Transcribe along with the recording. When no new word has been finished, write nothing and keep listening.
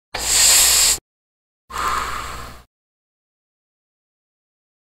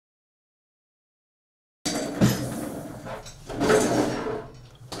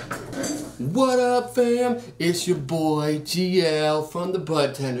What up, fam? It's your boy GL from the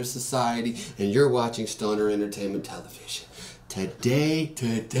Budtender Society, and you're watching Stoner Entertainment Television.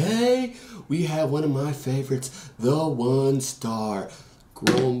 Today, we have one of my favorites, the One Star,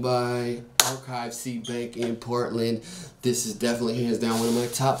 grown by Seedbank in Portland. This is definitely hands down one of my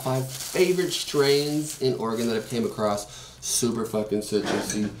top 5 favorite strains in Oregon that I've came across. Super fucking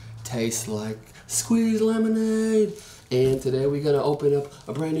citrusy, tastes like squeezed lemonade. And today we're going to open up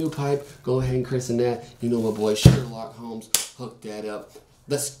a brand new pipe. Go ahead and christen that. You know my boy Sherlock Holmes hooked that up.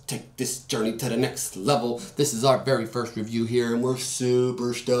 Let's take this journey to the next level. This is our very first review here, and we're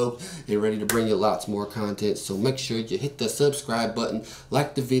super stoked and ready to bring you lots more content. So make sure you hit the subscribe button,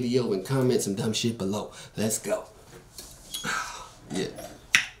 like the video, and comment some dumb shit below. Let's go. Yeah.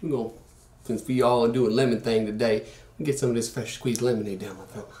 We're going to, since we all are doing lemon thing today, we get some of this fresh squeezed lemonade down my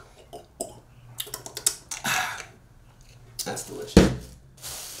throat. That's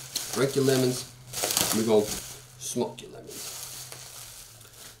delicious. Drink your lemons. We're going to smoke your lemons.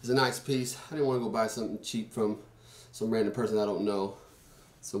 It's a nice piece. I didn't want to go buy something cheap from some random person I don't know.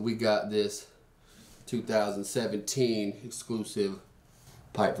 So we got this 2017 exclusive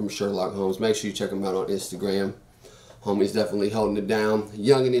pipe from Sherlock Holmes. Make sure you check him out on Instagram. Homie's definitely holding it down.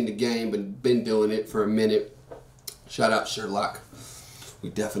 Young and in the game, but been doing it for a minute. Shout out Sherlock.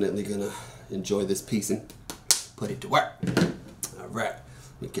 We definitely gonna enjoy this piece and put it to work. Alright,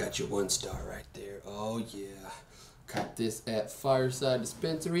 we got your One Star right there. Oh yeah. Got this at Fireside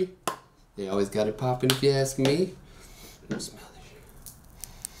Dispensary. They always got it popping if you ask me. Let me smell this.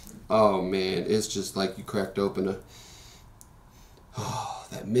 Oh man, it's just like you cracked open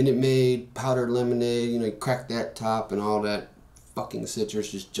that Minute Maid powdered lemonade. You know, you crack that top and all that fucking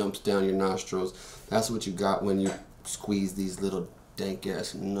citrus just jumps down your nostrils. That's what you got when you squeeze these little dank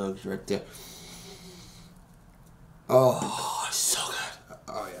ass nugs right there. Oh, so good.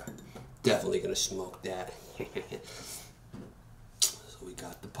 Oh yeah, definitely gonna smoke that. So we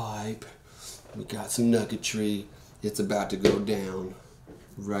got the pipe, we got some nuggetry. It's about to go down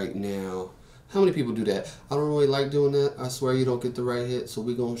right now. How many people do that? I don't really like doing that. I swear you don't get the right hit, so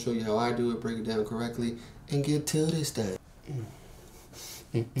we're gonna show you how I do it, break it down correctly, and get to this thing.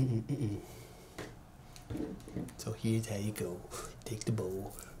 So here's how you go. Take the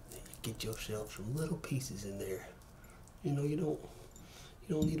bowl, and you get yourself some little pieces in there. You know, you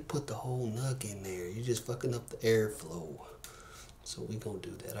don't need to put the whole nug in there. You're just fucking up the airflow. So we gonna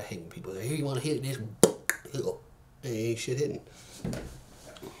do that. I hate when people say, "Here, you wanna hit this?" Hey, ain't shit hitting.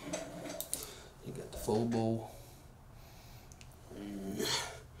 You got the full bowl.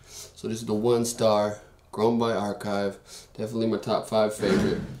 So this is the One Star, grown by Archive. Definitely my top 5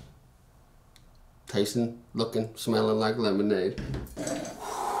 favorite. Tasting, looking, smelling like lemonade.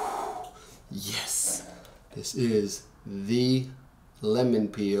 Yes, this is the lemon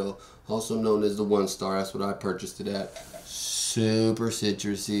peel, also known as the One Star. That's what I purchased it at. Super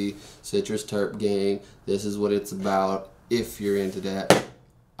citrusy, citrus terp gang. This is what it's about. If you're into that,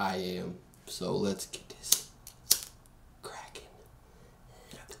 I am. So let's get this cracking.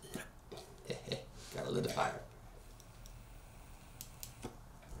 Gotta lit the fire.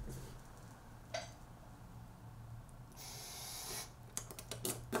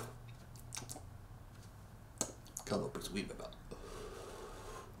 Got a little bit sweet about.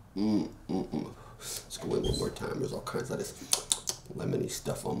 Let's go in one more time. There's all kinds of this lemony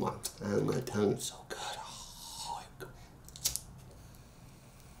stuff on my tongue. So good. Oh, here we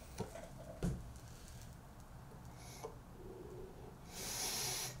go.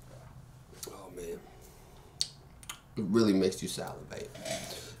 Oh man, it really makes you salivate.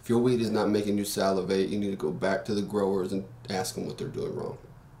 If your weed is not making you salivate, you need to go back to the growers and ask them what they're doing wrong.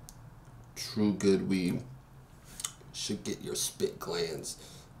 True good weed should get your spit glands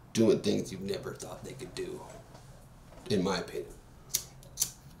doing things you've never thought they could do, in my opinion.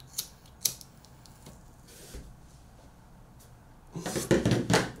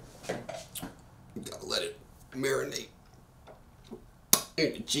 You gotta let it marinate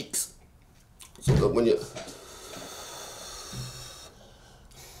in your cheeks so that when you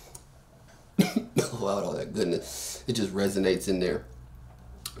pull out all that goodness, it just resonates in there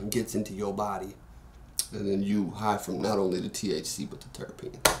and gets into your body. And then you high from not only the THC but the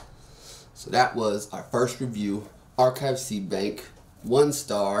terpene. So that was our first review. Archive Seedbank, One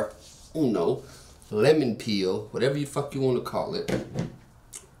Star, Uno, lemon peel, whatever you fuck you want to call it.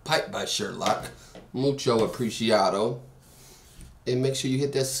 Pipe by Sherlock. Mucho apreciado. And make sure you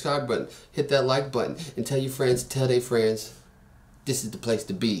hit that subscribe button, hit that like button, and tell your friends, tell their friends, this is the place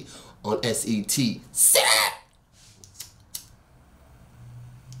to be on SET.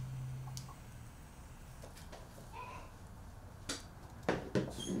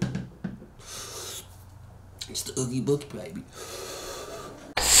 It's the Oogie Boogie, baby.